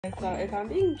So if I'm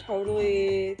being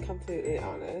completely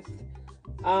honest,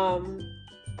 um,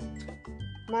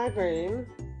 my brain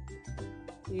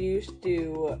used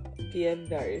to be a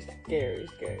very scary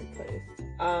place.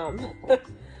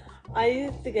 I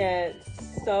used to get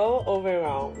so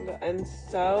overwhelmed and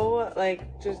so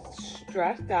just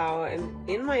stressed out and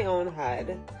in my own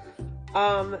head.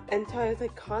 And so I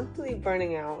was constantly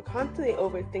burning out, constantly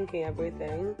overthinking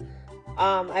everything.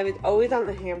 I was always on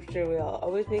the hamster wheel,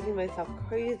 always making myself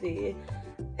crazy.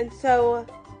 And so,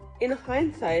 in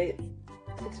hindsight,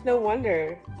 it's no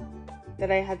wonder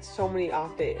that I had so many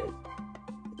off days.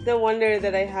 It's no wonder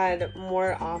that I had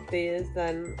more off days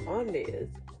than on days.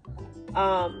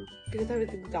 Because I was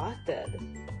exhausted.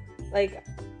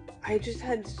 I just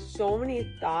had so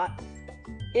many thoughts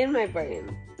in my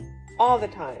brain all the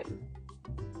time.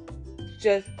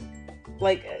 Just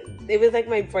it was like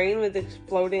my brain was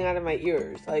exploding out of my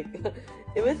ears.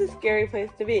 It was a scary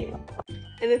place to be.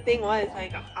 And the thing was,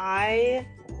 I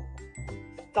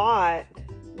thought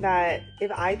that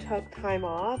if I took time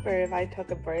off, or if I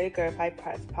took a break, or if I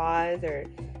pressed pause, or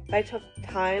if I took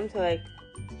time to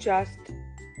just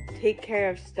take care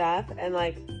of stuff and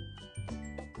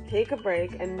take a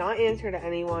break and not answer to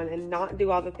anyone and not do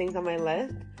all the things on my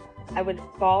list, I would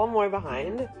fall more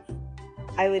behind.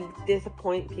 I would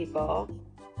disappoint people,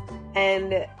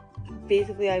 and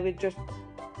basically I would just,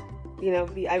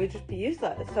 I would just be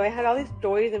useless. So I had all these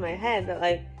stories in my head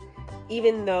that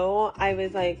even though I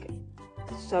was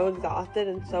so exhausted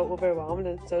and so overwhelmed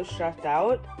and so stressed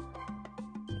out,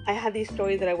 I had these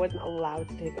stories that I wasn't allowed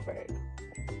to take a break.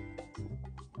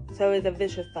 So it was a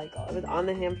vicious cycle. I was on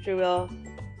the hamster wheel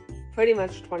pretty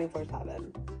much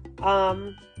 24/7.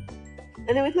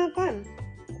 And it was not fun.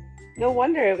 No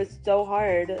wonder it was so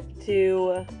hard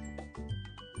to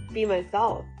be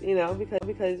myself,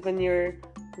 because when you're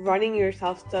running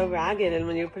yourself so ragged and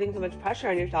when you're putting so much pressure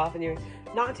on yourself and you're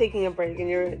not taking a break and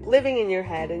you're living in your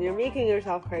head and you're making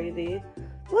yourself crazy,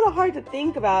 it's a little hard to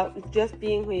think about just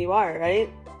being who you are, right?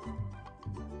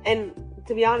 And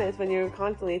to be honest, when you're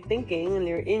constantly thinking and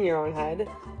you're in your own head,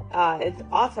 it's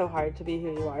also hard to be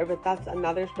who you are, but that's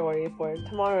another story for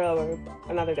tomorrow or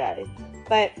another day.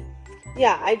 But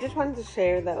yeah, I just wanted to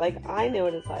share that, I know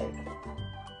what it's like.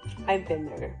 I've been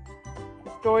there.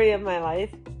 The story of my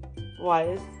life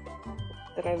was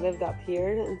that I lived up here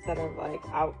instead of,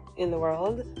 out in the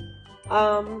world.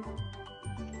 And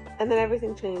then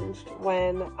everything changed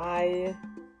when I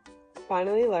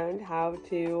finally learned how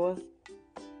to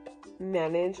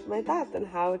manage my thoughts and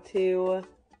how to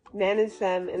manage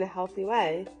them in a healthy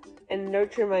way and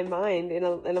nurture my mind in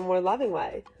a more loving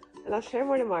way. And I'll share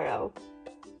more tomorrow.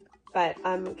 But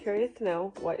I'm curious to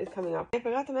know what is coming up. I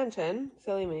forgot to mention,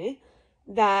 silly me,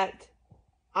 that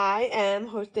I am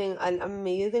hosting an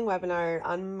amazing webinar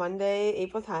on Monday,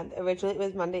 April 10th. Originally it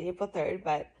was Monday, April 3rd,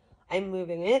 but I'm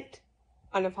moving it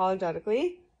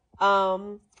unapologetically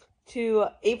to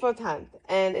April 10th.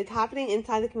 And it's happening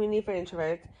inside the community for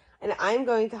introverts. And I'm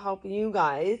going to help you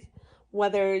guys,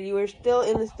 whether you are still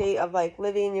in the state of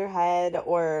living in your head,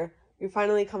 or you're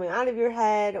finally coming out of your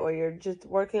head, or you're just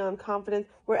working on confidence,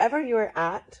 wherever you're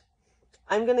at,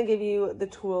 I'm going to give you the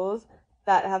tools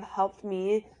that have helped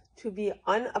me to be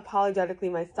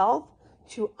unapologetically myself,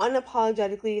 to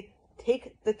unapologetically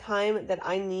take the time that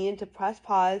I need to press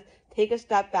pause, take a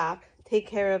step back, take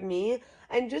care of me,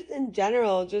 and just in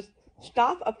general, just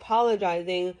stop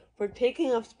apologizing for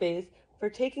taking up space, for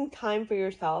taking time for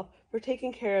yourself, for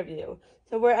taking care of you.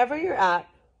 So wherever you're at,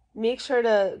 make sure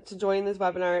to join this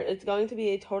webinar. It's going to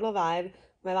be a total vibe.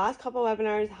 My last couple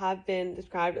webinars have been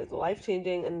described as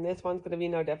life-changing, and this one's going to be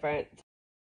no different.